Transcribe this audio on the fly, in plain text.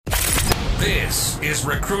This is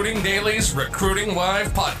Recruiting Daily's Recruiting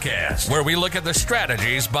Live podcast, where we look at the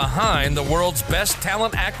strategies behind the world's best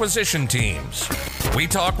talent acquisition teams. We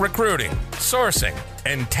talk recruiting, sourcing,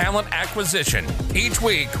 and talent acquisition. Each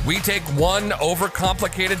week, we take one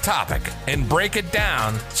overcomplicated topic and break it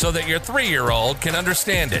down so that your 3-year-old can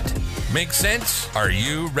understand it. Make sense? Are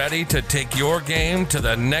you ready to take your game to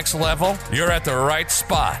the next level? You're at the right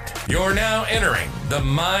spot. You're now entering the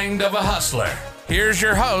mind of a hustler. Here's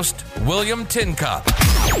your host, William Tincup.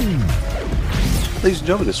 Ladies and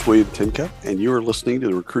gentlemen, it's William Tincup, and you are listening to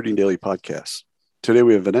the Recruiting Daily podcast. Today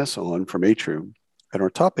we have Vanessa on from Atrium, and our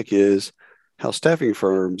topic is how staffing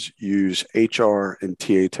firms use HR and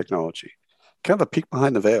TA technology. Kind of a peek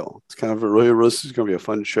behind the veil. It's kind of this is going to be a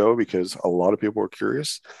fun show because a lot of people are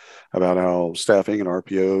curious about how staffing and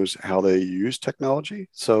RPOs, how they use technology.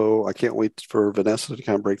 So I can't wait for Vanessa to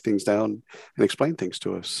kind of break things down and explain things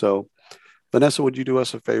to us. So Vanessa, would you do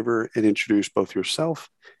us a favor and introduce both yourself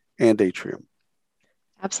and Atrium?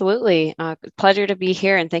 Absolutely. Pleasure to be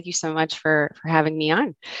here. And thank you so much for having me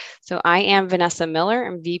on. So I am Vanessa Miller.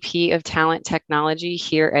 I'm VP of Talent Technology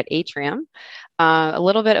here at Atrium. A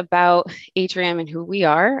little bit about Atrium and who we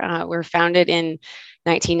are. We're founded in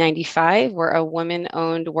 1995. We're a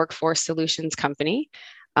women-owned workforce solutions company.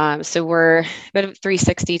 So we're a bit of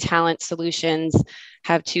 360 talent solutions,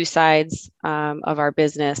 have two sides of our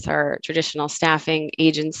business, our traditional staffing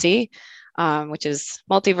agency, which is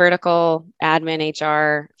multi-vertical, admin,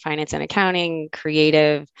 HR, finance and accounting,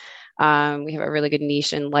 creative. We have a really good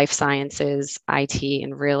niche in life sciences, IT,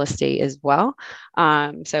 and real estate as well.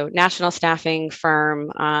 So national staffing firm,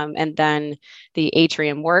 and then the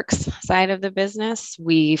Atrium Works side of the business,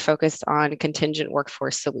 we focused on contingent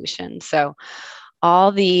workforce solutions. So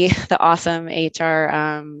all the awesome HR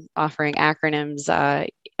offering acronyms,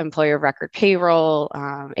 employer of record payroll,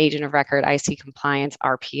 agent of record, IC compliance,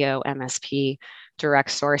 RPO, MSP, direct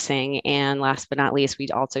sourcing, and last but not least, we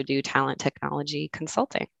also do talent technology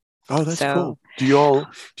consulting. Oh, that's cool. Do y'all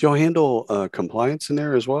handle compliance in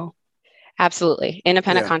there as well? Absolutely.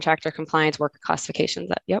 Independent contractor compliance, worker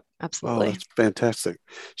classifications. Yep, absolutely. Oh, that's fantastic.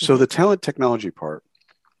 So the talent technology part,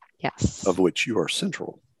 yes, of which you are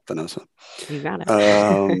central, Vanessa. You got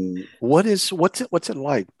it. What's it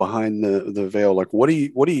like behind the veil? Like what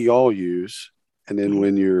do y'all use? And then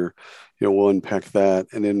when we'll unpack that.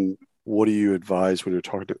 And then what do you advise when you're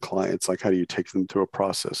talking to clients? Like how do you take them through a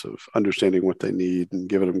process of understanding what they need and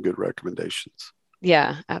giving them good recommendations?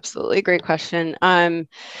 Yeah, absolutely. Great question. I'm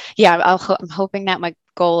hoping that my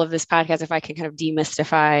goal of this podcast, if I can kind of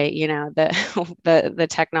demystify, the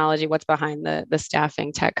technology, what's behind the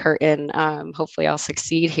staffing tech curtain, hopefully I'll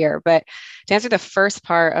succeed here. But to answer the first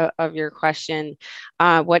part of your question,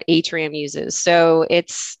 what Atrium uses. So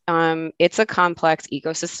it's a complex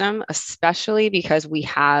ecosystem, especially because we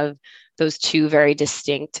have those two very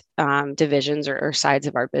distinct divisions or sides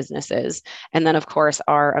of our businesses. And then, of course,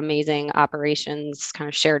 our amazing operations kind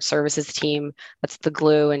of shared services team, that's the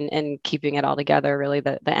glue and keeping it all together, really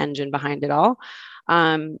the engine behind it all.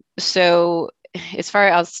 So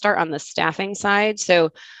I'll start on the staffing side.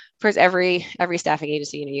 So first, every staffing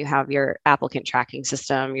agency, you have your applicant tracking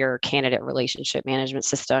system, your candidate relationship management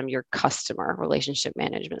system, your customer relationship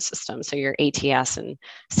management system. So your ATS and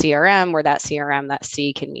CRM, where that CRM, that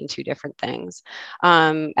C can mean two different things.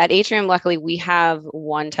 At Atrium, luckily, we have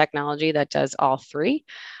one technology that does all three.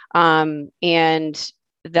 I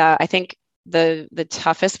think the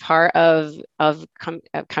toughest part of kind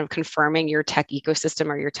of confirming your tech ecosystem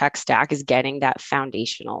or your tech stack is getting that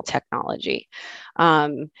foundational technology.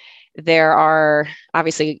 There are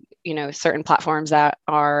obviously, certain platforms that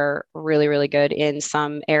are really, really good in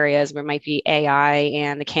some areas where it might be AI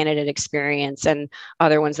and the candidate experience, and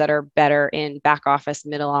other ones that are better in back office,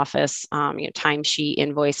 middle office, timesheet,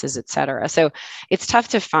 invoices, et cetera. So it's tough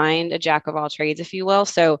to find a jack of all trades, if you will.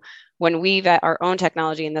 So when we vet our own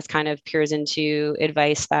technology, and this kind of peers into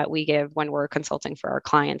advice that we give when we're consulting for our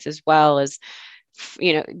clients as well, is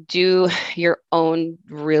do your own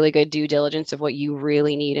really good due diligence of what you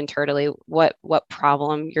really need internally, what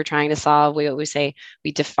problem you're trying to solve. We always say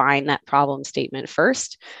we define that problem statement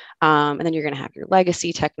first. And then you're going to have your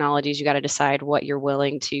legacy technologies. You got to decide what you're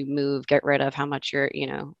willing to move, get rid of, how much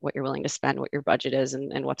what you're willing to spend, what your budget is,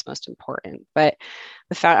 and what's most important. But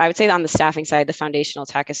I would say on the staffing side, the foundational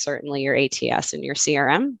tech is certainly your ATS and your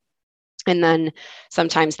CRM. And then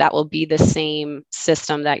sometimes that will be the same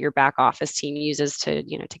system that your back office team uses to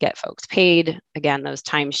get folks paid. Again, those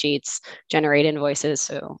timesheets generate invoices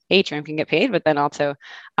so Atrium can get paid, but then also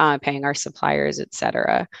paying our suppliers, et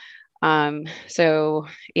cetera. So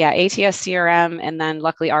yeah, ATS CRM, and then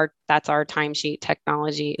luckily that's our timesheet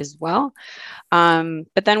technology as well.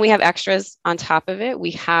 But then we have extras on top of it.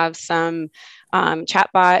 We have some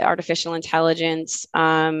chatbot, artificial intelligence.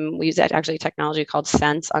 We use that actually technology called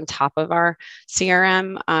Sense on top of our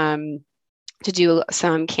CRM. To do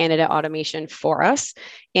some candidate automation for us.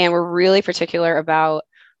 And we're really particular about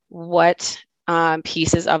what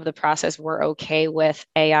pieces of the process we're okay with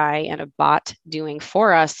AI and a bot doing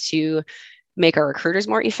for us to make our recruiters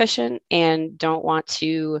more efficient, and don't want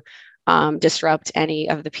to disrupt any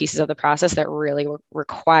of the pieces of the process that really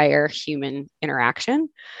require human interaction.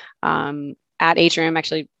 At Atrium,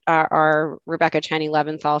 actually, our Rebecca Cheney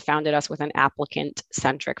Leventhal founded us with an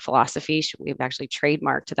applicant-centric philosophy. We've actually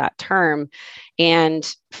trademarked that term. And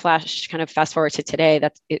fast forward to today,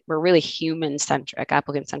 we're really human-centric,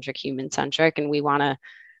 applicant-centric, human-centric, and we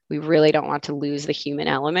really don't want to lose the human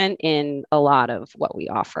element in a lot of what we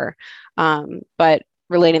offer. But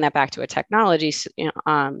relating that back to a technology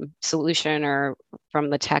solution or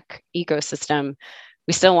from the tech ecosystem,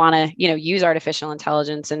 we still want to, use artificial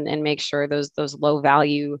intelligence and make sure those low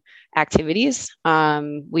value activities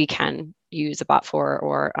we can use a bot for,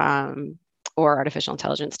 or artificial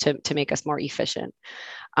intelligence to make us more efficient.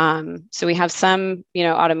 So we have some,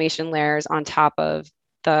 automation layers on top of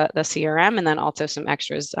the CRM, and then also some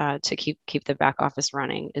extras to keep the back office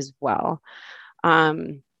running as well.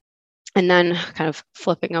 And then kind of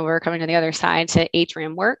flipping over, coming to the other side to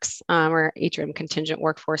Atrium Works, or Atrium Contingent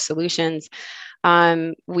Workforce Solutions.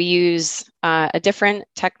 We use a different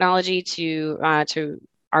technology to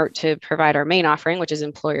provide our main offering, which is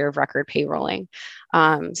employer of record payrolling.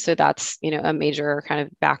 So that's, a major kind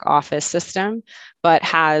of back office system, but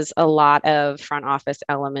has a lot of front office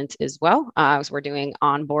elements as well. So we're doing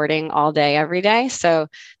onboarding all day, every day. So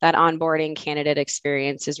that onboarding candidate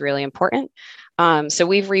experience is really important. So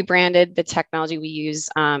we've rebranded the technology we use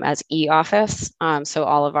as eOffice. So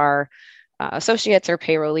all of our associates or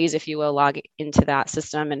payrollees, if you will, log into that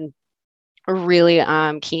system, and are really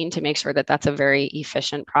keen to make sure that that's a very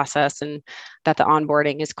efficient process and that the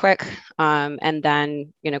onboarding is quick, and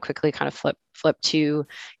then quickly kind of flip to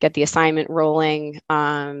get the assignment rolling,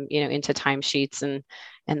 into timesheets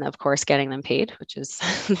and of course getting them paid, which is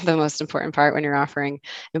the most important part when you're offering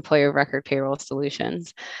employer of record payroll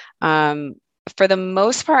solutions. For the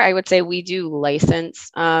most part, I would say we do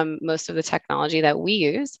license most of the technology that we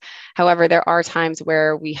use. However, there are times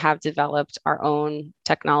where we have developed our own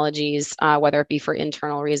technologies, whether it be for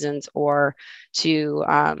internal reasons or to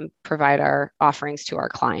provide our offerings to our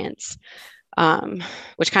clients,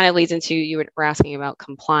 which kind of leads into, you were asking about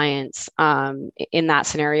compliance. In that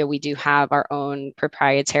scenario, we do have our own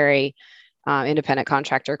proprietary independent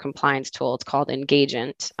contractor compliance tool. It's called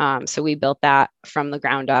Engagent. So we built that from the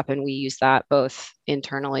ground up, and we use that both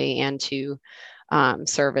internally and to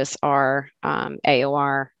service our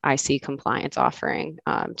AOR IC compliance offering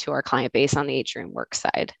to our client base on the Atrium Work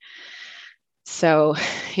side. So,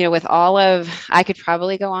 with I could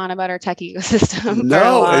probably go on about our tech ecosystem.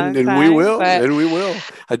 No, and we will.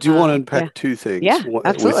 I do want to unpack two things. Yeah,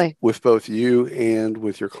 absolutely. With both you and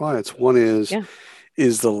with your clients. One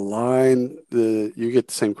is the line, you get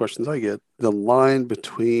the same questions I get, the line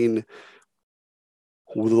between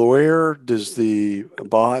where does the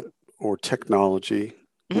bot or technology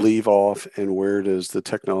leave off and where does the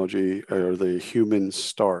technology or the human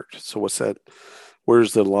start? So what's that?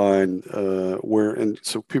 Where's the line and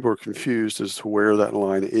so people are confused as to where that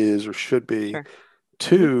line is or should be. Sure.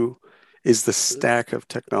 Two is the stack of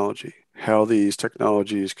technology, how these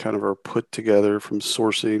technologies kind of are put together from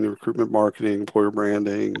sourcing, recruitment, marketing, employer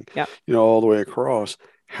branding, all the way across.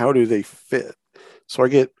 How do they fit? So I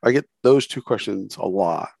get those two questions a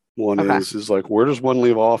lot. One is like, where does one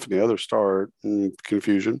leave off and the other start?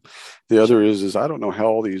 Confusion. The other is I don't know how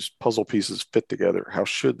all these puzzle pieces fit together. How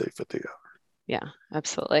should they fit together? Yeah,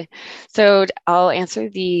 absolutely. So I'll answer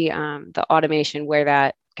the automation where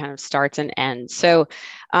that kind of starts and ends. So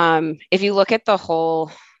if you look at the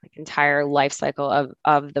whole entire life cycle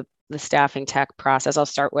of the staffing tech process, I'll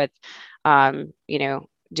start with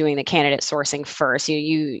doing the candidate sourcing first.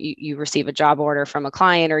 You receive a job order from a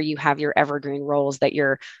client, or you have your evergreen roles that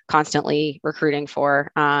you're constantly recruiting for,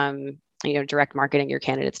 direct marketing your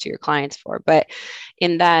candidates to your clients for. But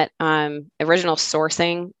in that original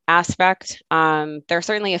sourcing aspect, there are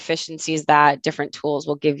certainly efficiencies that different tools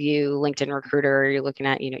will give you. LinkedIn Recruiter, or you're looking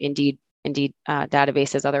at, Indeed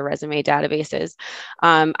databases, other resume databases.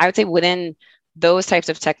 I would say within those types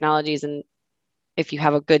of technologies, and if you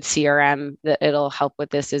have a good CRM, that it'll help with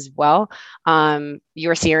this as well.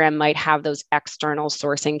 Your CRM might have those external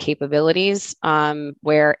sourcing capabilities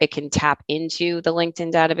where it can tap into the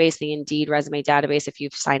LinkedIn database, the Indeed resume database, if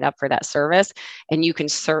you've signed up for that service, and you can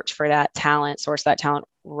search for that talent, source that talent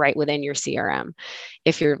right within your CRM.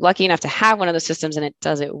 If you're lucky enough to have one of those systems and it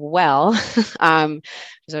does it well, is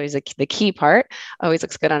always the key part. Always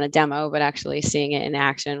looks good on a demo, but actually seeing it in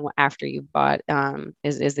action after you bought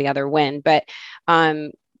is the other win. But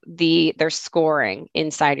there's scoring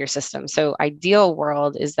inside your system. So ideal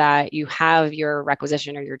world is that you have your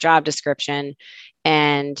requisition or your job description,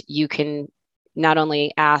 and you can not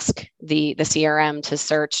only ask the CRM to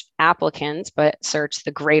search applicants, but search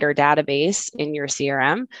the greater database in your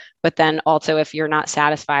CRM. But then also, if you're not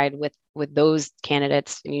satisfied with those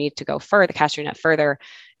candidates and you need to go further, cast your net further,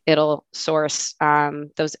 it'll source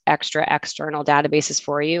those extra external databases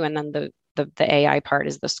for you. And then the AI part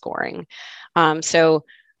is the scoring. So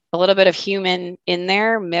a little bit of human in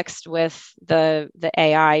there mixed with the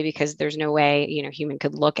AI, because there's no way, human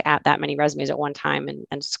could look at that many resumes at one time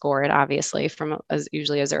and score it, obviously, from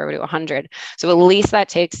usually a 0 to 100. So at least that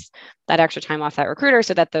takes that extra time off that recruiter,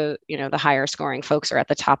 so that the higher scoring folks are at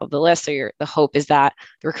the top of the list. So the hope is that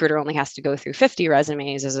the recruiter only has to go through 50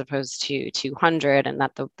 resumes as opposed to 200, and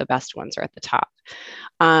that the best ones are at the top.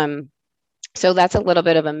 So that's a little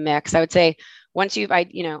bit of a mix. I would say once you've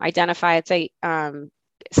identified, say,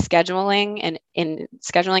 scheduling and in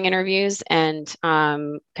scheduling interviews and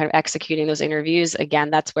kind of executing those interviews,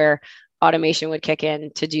 again, that's where automation would kick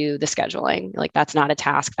in to do the scheduling. Like, that's not a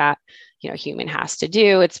task that human has to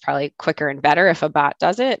do. It's probably quicker and better if a bot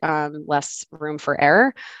does it, less room for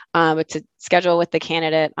error. But to schedule with the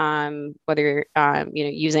candidate, whether you're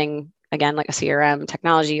using, again, like a CRM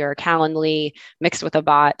technology or a Calendly mixed with a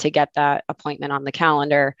bot to get that appointment on the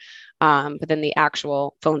calendar. But then the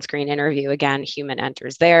actual phone screen interview, again, human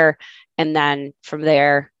enters there. And then from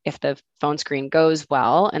there, if the phone screen goes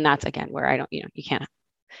well, and that's, again, where I don't, you can't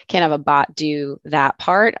have a bot do that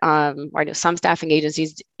part. I know some staffing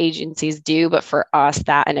agencies do, but for us,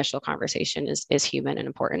 that initial conversation is human and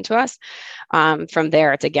important to us. From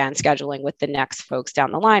there, it's, again, scheduling with the next folks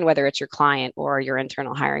down the line, whether it's your client or your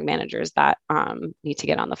internal hiring managers that need to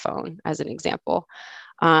get on the phone, as an example.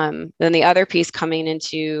 Then the other piece coming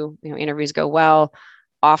into, interviews go well,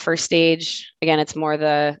 offer stage. Again, it's more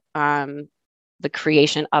the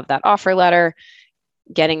creation of that offer letter,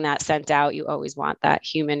 getting that sent out. You always want that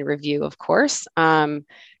human review, of course.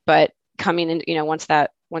 But coming in, once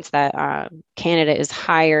that candidate is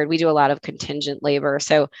hired, we do a lot of contingent labor.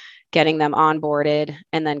 So getting them onboarded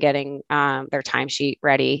and then getting their timesheet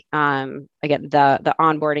ready. Again, the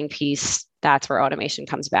onboarding piece, that's where automation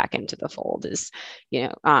comes back into the fold, is,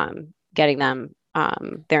 getting them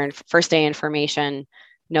their first day information,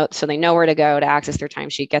 so they know where to go to access their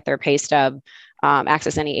timesheet, get their pay stub,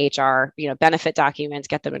 access any HR, benefit documents,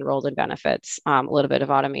 get them enrolled in benefits, a little bit of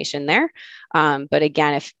automation there. But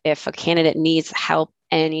again, if a candidate needs help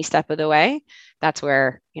any step of the way, that's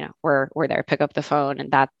where, we're there, pick up the phone.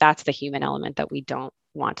 And that's the human element that we don't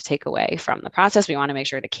want to take away from the process. We want to make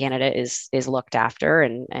sure the candidate is looked after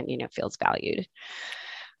and feels valued.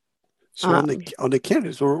 So on the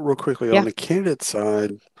candidates, real quickly, yeah. On the candidate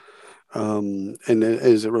side, and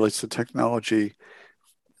as it relates to technology,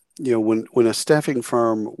 when a staffing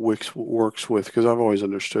firm works with, because I've always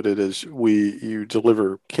understood it as you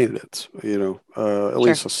deliver candidates, at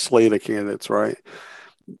least a slate of candidates, right?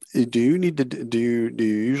 Do you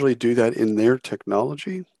usually do that in their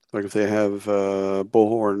technology? Like if they have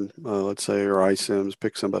Bullhorn, let's say, or iCIMS,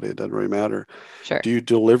 pick somebody, it doesn't really matter. Sure. Do you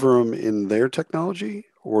deliver them in their technology,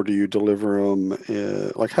 or do you deliver them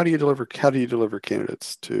how do you deliver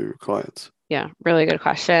candidates to clients? Yeah, really good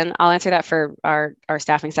question. I'll answer that for our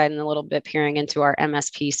staffing side, and a little bit peering into our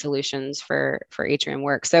MSP solutions for Atrium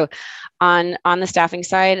Work. So on the staffing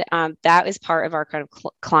side, that is part of our kind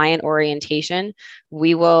of client orientation.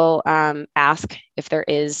 We will ask if there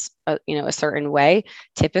is a certain way.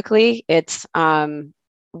 Typically, it's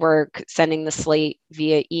we're sending the slate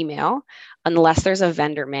via email, unless there's a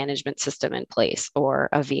vendor management system in place or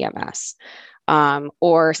a VMS.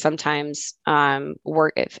 Or sometimes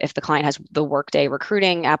if the client has the Workday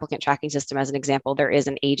recruiting applicant tracking system, as an example, there is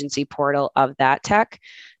an agency portal of that tech.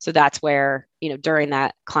 So that's where, during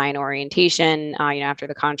that client orientation, after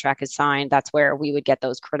the contract is signed, that's where we would get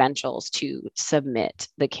those credentials to submit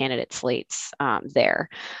the candidate slates there.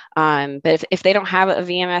 But if they don't have a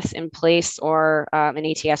VMS in place or an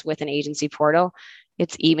ATS with an agency portal,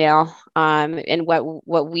 it's email. And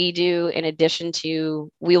what we do, in addition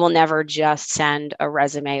to, we will never just send a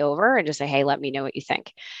resume over and just say, hey, let me know what you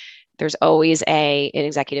think. There's always an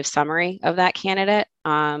executive summary of that candidate.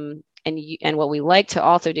 And what we like to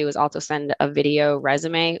also do is also send a video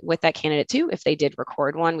resume with that candidate too. If they did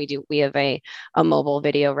record one, we have a mobile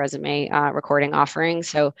video resume recording offering.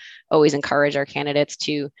 So always encourage our candidates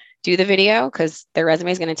to do the video, because their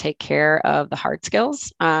resume is going to take care of the hard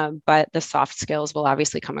skills, but the soft skills will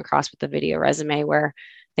obviously come across with the video resume, where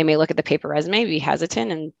they may look at the paper resume, be hesitant,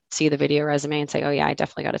 and see the video resume and say, oh yeah, I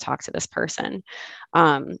definitely got to talk to this person.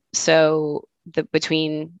 So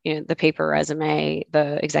between the paper resume,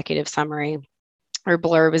 the executive summary, or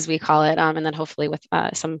blurb as we call it, and then hopefully with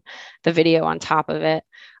the video on top of it,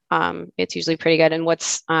 it's usually pretty good. And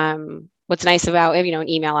what's nice about an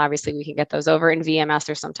email, obviously we can get those over. In VMS,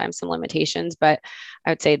 there's sometimes some limitations, but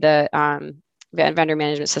I would say the vendor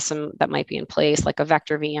management system that might be in place, like a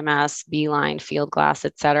Vector VMS, Beeline, Fieldglass,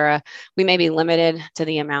 et cetera, we may be limited to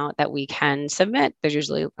the amount that we can submit. There's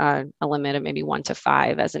usually a limit of maybe 1 to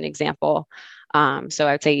 5 as an example. So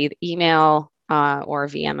I would say either email or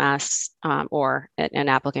VMS or an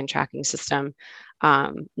applicant tracking system.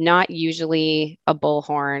 Not usually a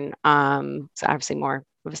bullhorn. So obviously more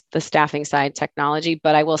the staffing side technology,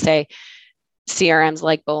 but I will say CRMs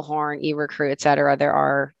like Bullhorn, eRecruit, et cetera, there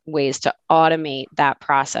are ways to automate that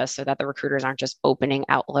process so that the recruiters aren't just opening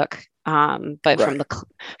Outlook. But right.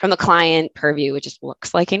 from the client purview, it just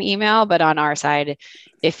looks like an email. But on our side,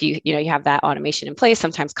 if you have that automation in place,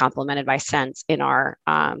 sometimes complemented by Sense in our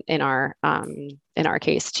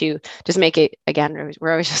case, to just make it, again,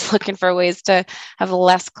 we're always just looking for ways to have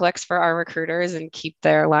less clicks for our recruiters and keep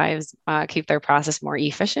their process more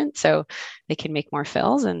efficient, so they can make more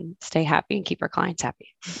fills and stay happy and keep our clients happy.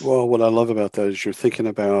 Well, what I love about that is you're thinking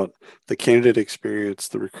about the candidate experience,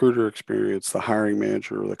 the recruiter experience, the hiring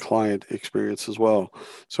manager, or the client experience as well.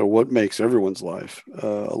 So what makes everyone's life a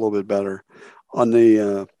little bit better? On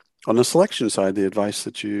the selection side, the advice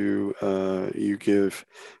that you give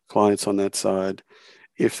clients on that side,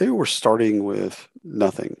 if they were starting with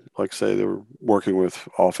nothing, like say they were working with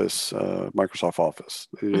Office, Microsoft Office,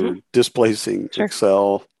 they're displacing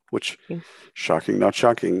Excel, which shocking, not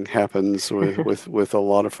shocking, happens with a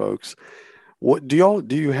lot of folks. What do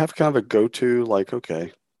you have kind of a go-to, like,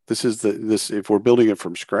 okay, this if we're building it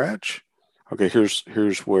from scratch, okay,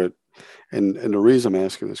 here's what, and the reason I'm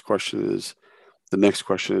asking this question is, the next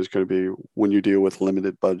question is going to be, when you deal with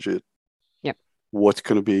limited budget, what's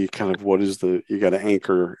going to be kind of, you got to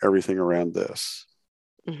anchor everything around this.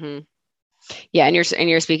 Mm-hmm. Yeah. And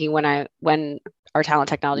you're speaking when our talent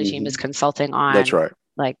technology team is consulting on, that's right.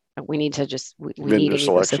 Like we need to just, we need an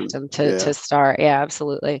ecosystem to start. Yeah,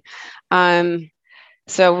 absolutely.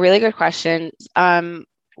 So really good question.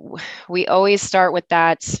 We always start with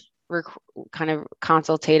that kind of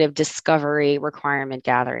consultative discovery requirement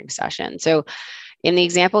gathering session. So in the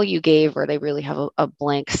example you gave, where they really have a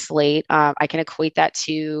blank slate, I can equate that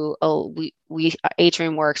to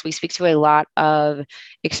Atrium Works. We speak to a lot of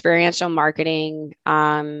experiential marketing,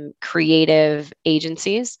 creative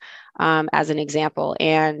agencies, as an example,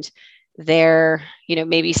 and they're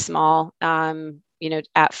maybe small,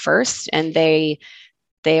 at first, and they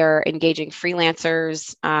are engaging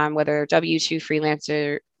freelancers, whether they're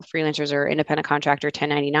W-2 freelancers or independent contractor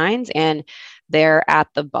 1099s, and they're at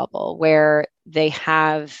the bubble where they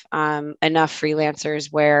have enough freelancers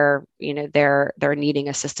where they're needing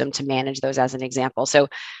a system to manage those, as an example. So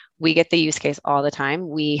we get the use case all the time.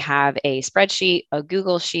 We have a spreadsheet, a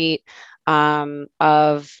Google sheet of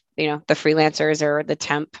the freelancers or the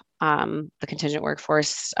temp, the contingent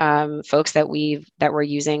workforce folks that we're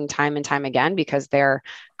using time and time again, because they're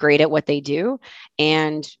great at what they do,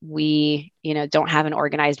 and we don't have an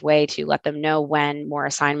organized way to let them know when more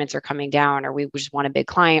assignments are coming down, or we just want a big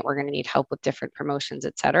client, we're going to need help with different promotions,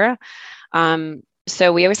 et cetera.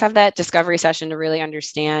 So we always have that discovery session to really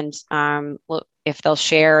understand, if they'll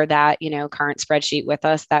share that current spreadsheet with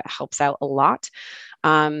us, that helps out a lot.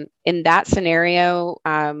 In that scenario,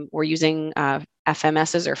 we're using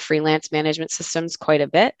FMSs, or freelance management systems, quite a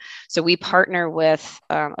bit. So we partner with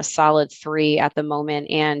a solid 3 at the moment.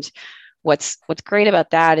 And what's great about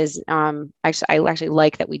that is, I actually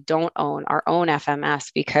like that we don't own our own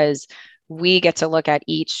FMS, because we get to look at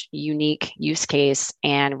each unique use case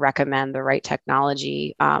and recommend the right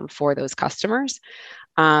technology for those customers.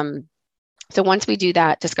 So once we do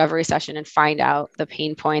that discovery session and find out the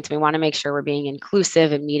pain points, we want to make sure we're being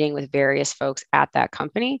inclusive and meeting with various folks at that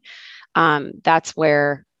company. That's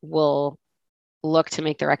where we'll look to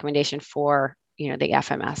make the recommendation for, the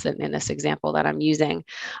FMS in this example that I'm using.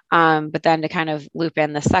 But then to kind of loop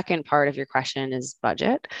in the second part of your question is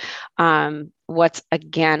budget. What's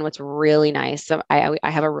really nice. So I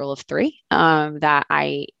have a rule of 3 that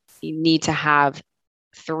I need to have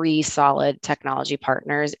three solid technology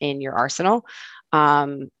partners in your arsenal.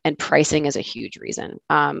 And pricing is a huge reason.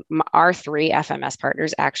 Our three FMS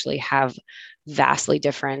partners actually have vastly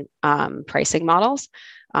different pricing models.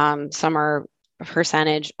 Some are a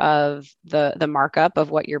percentage of the markup of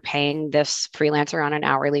what you're paying this freelancer on an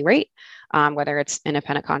hourly rate, whether it's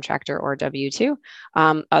independent contractor or W-2.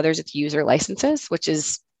 Others, it's user licenses, which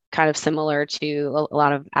is kind of similar to a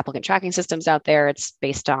lot of applicant tracking systems out there. It's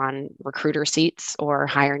based on recruiter seats or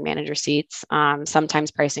hiring manager seats.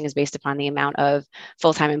 Sometimes pricing is based upon the amount of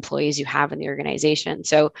full-time employees you have in the organization.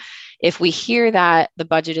 So if we hear that the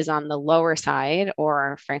budget is on the lower side,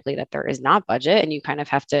 or frankly, that there is not budget, and you kind of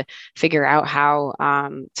have to figure out how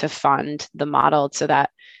to fund the model so that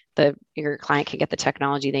your client can get the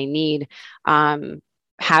technology they need,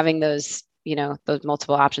 having those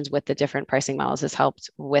multiple options with the different pricing models has helped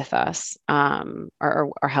with us, or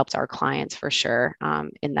helped our clients for sure,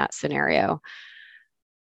 in that scenario.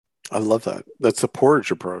 I love that. That's the porridge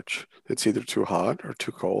approach. It's either too hot or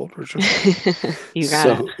too cold or just You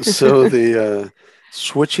got it. So the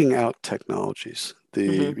switching out technologies.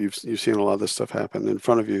 Mm-hmm. You've seen a lot of this stuff happen in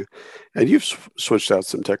front of you, and you've switched out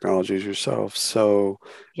some technologies yourself. So,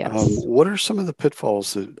 Yes. what are some of the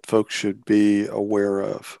pitfalls that folks should be aware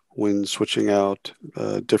of when switching out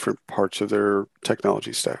different parts of their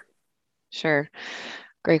technology stack? Sure.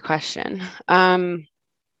 Great question.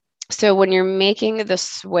 So when you're making the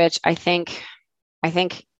switch, I think,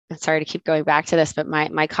 sorry to keep going back to this, but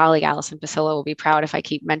my colleague Allison Basilla will be proud if I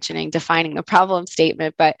keep mentioning defining the problem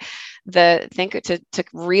statement. But to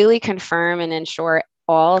really confirm and ensure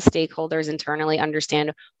all stakeholders internally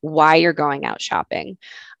understand why you're going out shopping.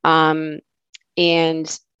 And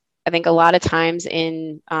I think a lot of times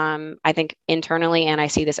I think internally, and I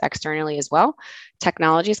see this externally as well,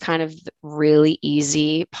 technology is kind of really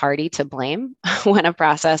easy party to blame when a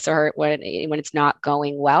process or when it's not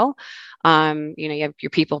going well. You have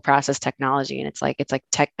your people, process, technology, and it's like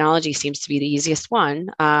technology seems to be the easiest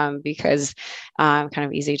one, because kind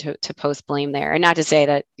of easy to post blame there. And not to say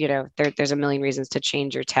that there's a million reasons to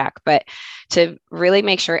change your tech, but to really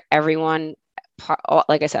make sure everyone,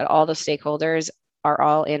 like I said, all the stakeholders are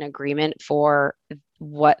all in agreement for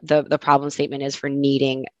what the problem statement is for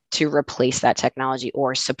needing to replace that technology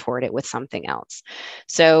or support it with something else.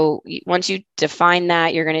 So once you define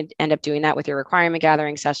that, you're going to end up doing that with your requirement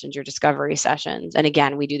gathering sessions, your discovery sessions. And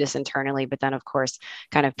again, we do this internally, but then of course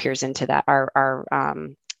kind of peers into that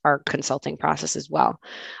our consulting process as well.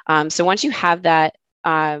 So once you have that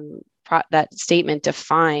that statement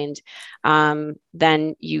defined,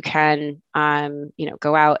 then you can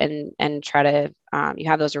go out and try to you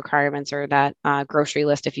have those requirements or that grocery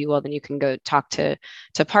list, if you will. Then you can go talk to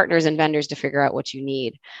partners and vendors to figure out what you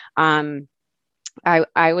need.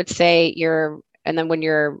 I would say and then when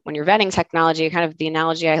you're vetting technology, kind of the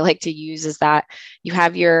analogy I like to use is that you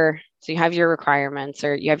have your requirements,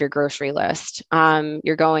 or you have your grocery list.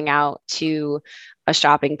 You're going out to a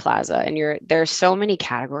shopping plaza, and there's so many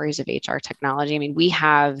categories of HR technology. I mean, we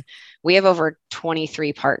have over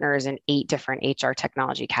 23 partners in 8 different HR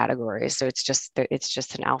technology categories. So it's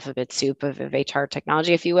just an alphabet soup of HR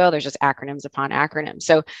technology, if you will. There's just acronyms upon acronyms.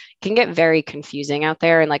 So it can get very confusing out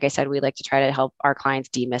there. And like I said, we like to try to help our clients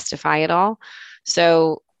demystify it all.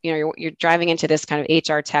 So, you're driving into this kind of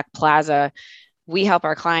HR tech plaza. We help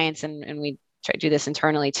our clients, and we try to do this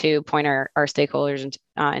internally too, point our stakeholders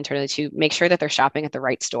internally to make sure that they're shopping at the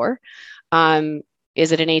right store.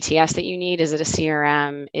 Is it an ATS that you need? Is it a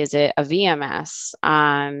CRM? Is it a VMS?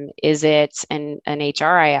 Is it an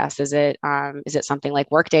HRIS? Is it something like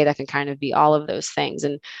Workday that can kind of be all of those things?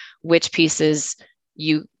 And which pieces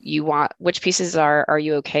you want, which pieces are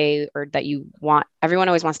you okay, or that you want? Everyone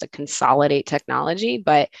always wants to consolidate technology,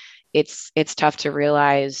 but it's tough to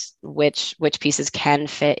realize which pieces can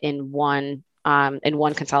fit in one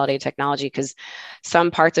consolidated technology, because some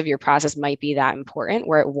parts of your process might be that important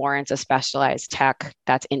where it warrants a specialized tech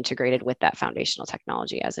that's integrated with that foundational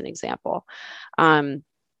technology, as an example.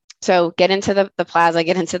 So get into the plaza,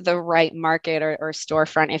 get into the right market or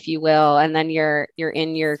storefront, if you will, and then you're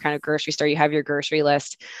in your kind of grocery store. You have your grocery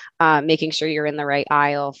list, making sure you're in the right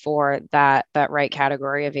aisle for that right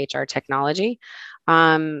category of HR technology.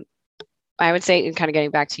 I would say, kind of getting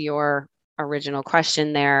back to your original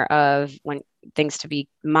question there of when things to be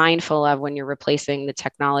mindful of when you're replacing the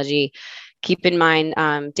technology, keep in mind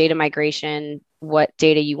data migration, what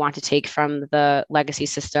data you want to take from the legacy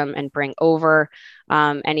system and bring over,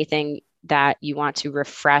 anything that you want to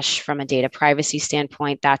refresh from a data privacy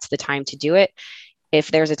standpoint, that's the time to do it. if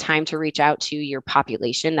there's a time to reach out to your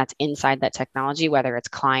population that's inside that technology, whether it's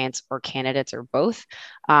clients or candidates or both,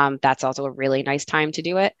 that's also a really nice time to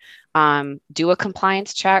do it. Do a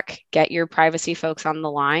compliance check, get your privacy folks on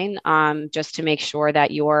the line, just to make sure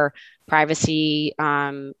that your privacy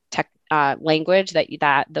language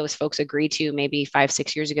that those folks agree to maybe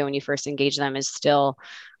 5-6 years ago when you first engaged them is still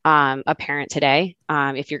apparent today.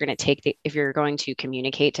 If you're going to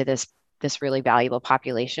communicate to this really valuable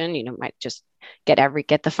population, might just get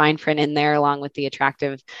the fine print in there along with the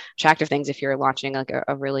attractive things if you're launching like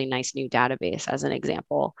a really nice new database as an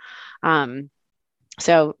example.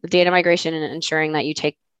 So data migration and ensuring that you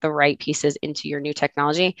take the right pieces into your new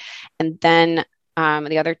technology. And then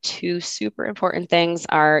the other two super important things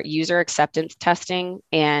are user acceptance testing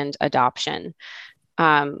and adoption.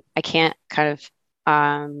 I can't kind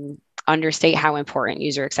of understate how important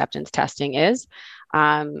user acceptance testing is.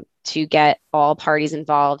 To get all parties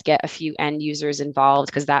involved, get a few end users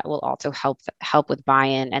involved, because that will also help with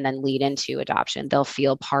buy-in and then lead into adoption. They'll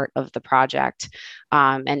feel part of the project,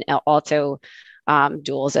 and also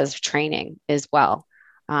duels as training as well,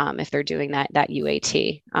 if they're doing that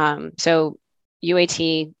UAT. So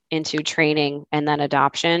UAT into training and then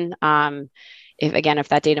adoption. If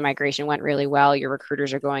that data migration went really well, your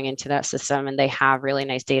recruiters are going into that system and they have really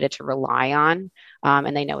nice data to rely on,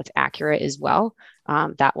 and they know it's accurate as well.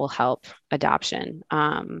 That will help adoption.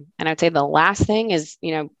 And I'd say the last thing is,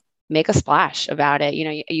 make a splash about it.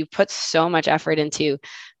 You put so much effort into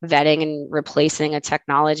vetting and replacing a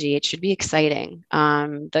technology. It should be exciting.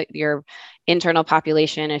 Your internal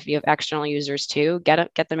population, if you have external users too, get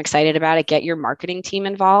them excited about it. Get your marketing team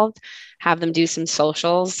involved. Have them do some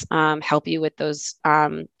socials. Help you with those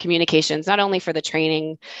communications, not only for the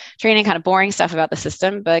training kind of boring stuff about the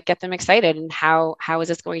system, but get them excited and how is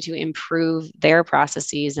this going to improve their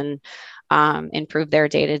processes and improve their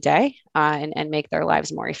day-to-day and make their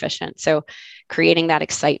lives more efficient. So creating that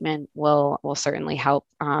excitement will certainly help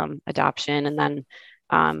adoption, and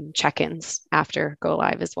then check-ins after go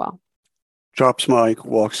live as well. Drops mic,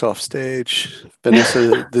 walks off stage.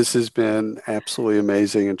 Vanessa, this has been absolutely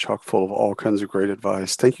amazing and chock full of all kinds of great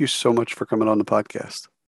advice. Thank you so much for coming on the podcast.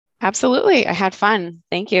 Absolutely. I had fun.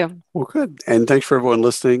 Thank you. Well, good. And thanks for everyone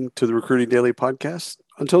listening to the Recruiting Daily podcast.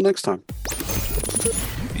 Until next time.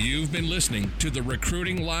 You've been listening to the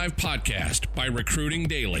Recruiting Live podcast by Recruiting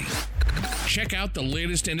Daily. Check out the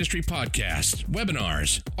latest industry podcasts,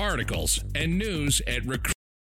 webinars, articles, and news at